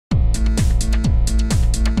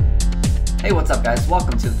Hey, what's up guys?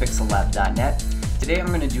 Welcome to pixellab.net. Today I'm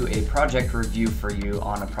going to do a project review for you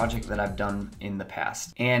on a project that I've done in the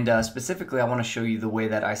past. And specifically I want to show you the way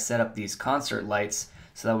that I set up these concert lights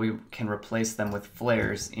so that we can replace them with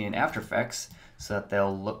flares in After Effects so that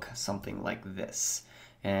they'll look something like this.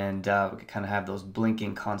 And we can kind of have those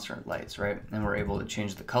blinking concert lights, right? And we're able to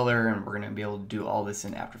change the color, and we're going to be able to do all this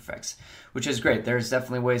in After Effects, which is great. There's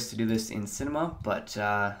definitely ways to do this in cinema, but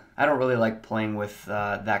I don't really like playing with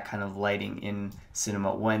that kind of lighting in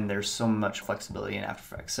cinema when there's so much flexibility in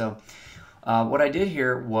After Effects. So what I did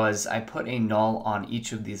here was I put a null on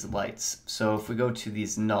each of these lights. So if we go to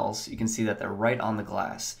these nulls, you can see that they're right on the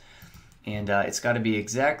glass. And it's got to be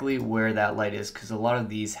exactly where that light is, because a lot of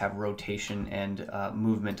these have rotation and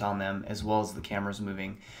movement on them, as well as the camera's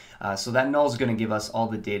moving. So that null is going to give us all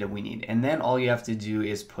the data we need. And then all you have to do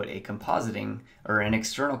is put a compositing or an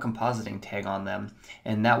external compositing tag on them,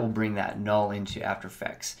 and that will bring that null into After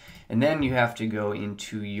Effects. And then you have to go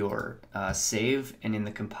into your save, and in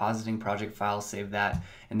the compositing project file, save that,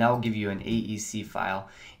 and that will give you an AEC file.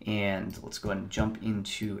 And let's go ahead and jump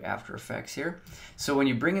into After Effects here. So when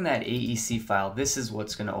you bring in that AEC file, this is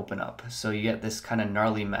what's going to open up. So you get this kind of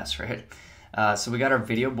gnarly mess, right? So we got our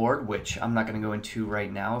video board, which I'm not going to go into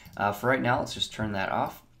right now. For right now, let's just turn that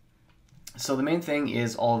off. So the main thing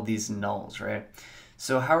is all of these nulls, right?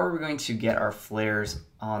 So how are we going to get our flares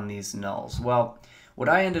on these nulls? Well, what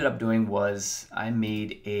I ended up doing was I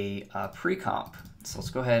made a pre-comp. So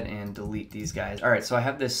let's go ahead and delete these guys. All right, so I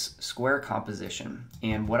have this square composition,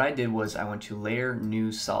 and what I did was I went to Layer,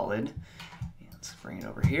 New Solid. Let's bring it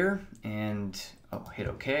over here and hit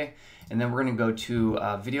OK. And then we're going to go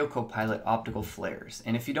to Video Copilot Optical Flares.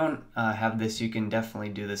 And if you don't have this, you can definitely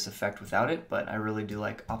do this effect without it, but I really do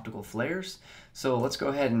like Optical Flares. So let's go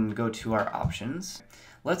ahead and go to our options.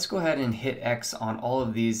 Let's go ahead and hit X on all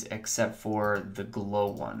of these except for the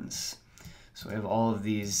glow ones. So we have all of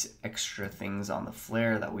these extra things on the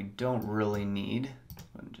flare that we don't really need.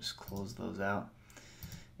 And just close those out.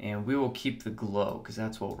 And we will keep the glow because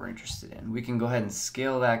that's what we're interested in. We can go ahead and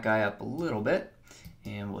scale that guy up a little bit,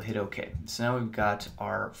 and we'll hit OK. So now we've got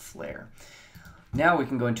our flare. Now we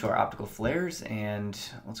can go into our optical flares, and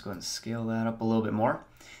let's go ahead and scale that up a little bit more.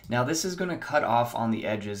 Now this is going to cut off on the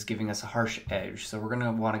edges, giving us a harsh edge. So we're going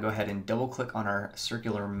to want to go ahead and double click on our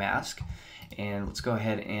circular mask. And let's go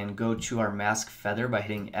ahead and go to our mask feather by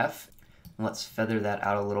hitting F. Let's feather that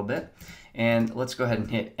out a little bit. And let's go ahead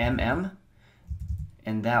and hit MM.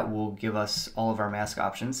 And that will give us all of our mask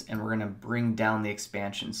options. And we're going to bring down the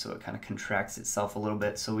expansion so it kind of contracts itself a little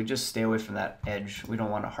bit. So we just stay away from that edge. We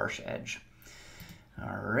don't want a harsh edge.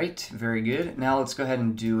 All right, very good. Now let's go ahead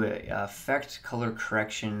and do a effect, color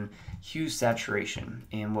correction, hue saturation.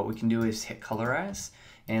 And what we can do is hit colorize.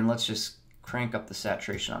 And let's just crank up the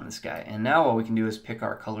saturation on this guy. And now what we can do is pick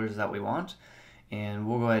our colors that we want, and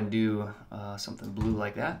we'll go ahead and do something blue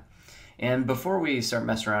like that. And before we start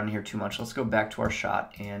messing around here too much, let's go back to our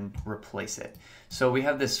shot and replace it. So we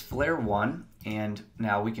have this flare 1, and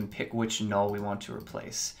now we can pick which null we want to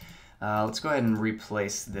replace. Let's go ahead and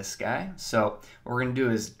replace this guy. So what we're going to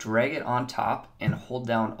do is drag it on top and hold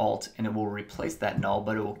down Alt, and it will replace that null,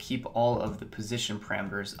 but it will keep all of the position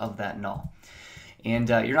parameters of that null. And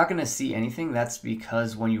you're not going to see anything. That's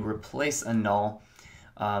because when you replace a null,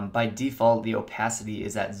 by default, the opacity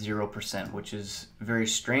is at 0%, which is very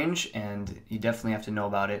strange, and you definitely have to know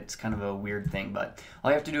about it. It's kind of a weird thing, but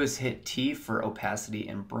all you have to do is hit T for opacity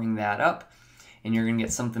and bring that up, and you're going to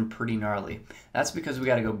get something pretty gnarly. That's because we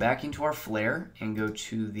got to go back into our flare and go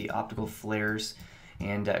to the optical flares,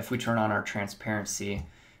 and if we turn on our transparency,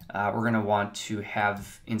 we're going to want to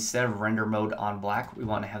have, instead of render mode on black, we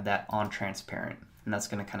want to have that on transparent. And that's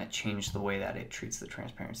going to kind of change the way that it treats the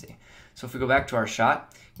transparency. So if we go back to our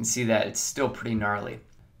shot, you can see that it's still pretty gnarly.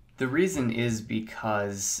 The reason is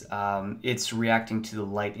because it's reacting to the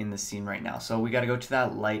light in the scene right now. So we got to go to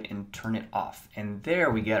that light and turn it off. And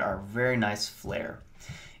there we get our very nice flare.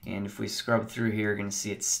 And if we scrub through here, you're going to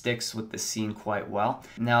see it sticks with the scene quite well.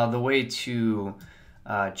 Now the way to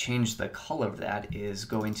change the color of that is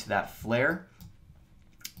go into that flare.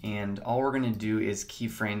 And all we're going to do is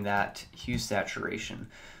keyframe that hue saturation.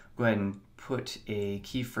 Go ahead and put a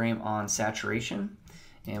keyframe on saturation,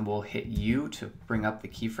 and we'll hit U to bring up the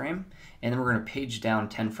keyframe. And then we're going to page down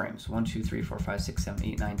 10 frames. 1, 2, 3, 4, 5, 6, 7,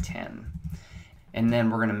 8, 9, 10. And then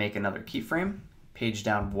we're going to make another keyframe, page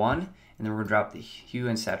down 1, and then we're going to drop the hue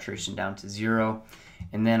and saturation down to 0.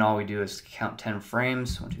 And then all we do is count 10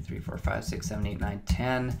 frames. 1, 2, 3, 4, 5, 6, 7, 8, 9,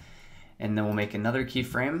 10. And then we'll make another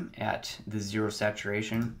keyframe at the 0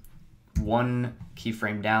 saturation, 1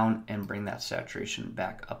 keyframe down, and bring that saturation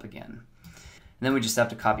back up again. And then we just have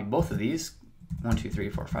to copy both of these, 1, 2, 3,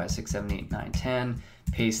 4, 5, 6, 7, 8, 9, 10,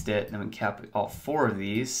 paste it, and then we copy all 4 of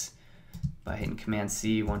these by hitting Command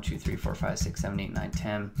C, 1, 2, 3, 4, 5, 6, 7, 8, 9,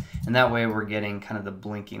 10. And that way we're getting kind of the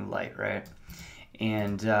blinking light, right?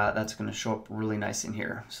 And that's going to show up really nice in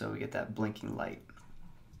here. So we get that blinking light.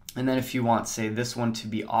 And then if you want, say, this one to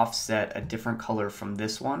be offset a different color from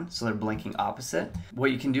this one, so they're blinking opposite,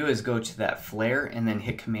 what you can do is go to that flare and then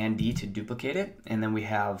hit Command D to duplicate it. And then we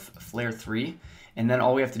have flare 3. And then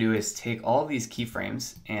all we have to do is take all these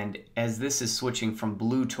keyframes, and as this is switching from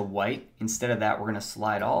blue to white, instead of that, we're going to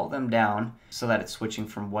slide all of them down so that it's switching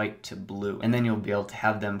from white to blue. And then you'll be able to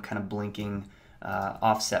have them kind of blinking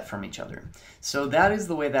offset from each other. So that is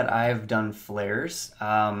the way that I've done flares.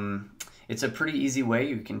 It's a pretty easy way.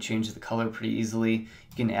 You can change the color pretty easily.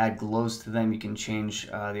 You can add glows to them. You can change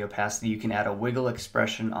the opacity. You can add a wiggle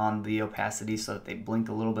expression on the opacity so that they blink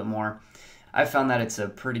a little bit more. I found that it's a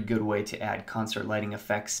pretty good way to add concert lighting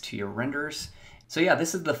effects to your renders. So yeah,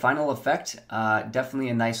 this is the final effect. Definitely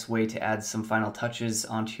a nice way to add some final touches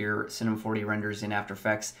onto your Cinema 4D renders in After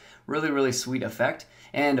Effects. Really, really sweet effect.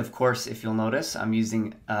 And of course, if you'll notice, I'm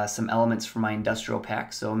using some elements from my industrial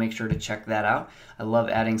pack, so make sure to check that out. I love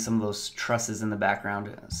adding some of those trusses in the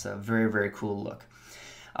background. It's a very, very cool look.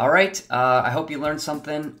 All right, I hope you learned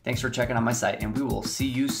something. Thanks for checking out my site, and we will see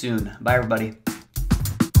you soon. Bye, everybody.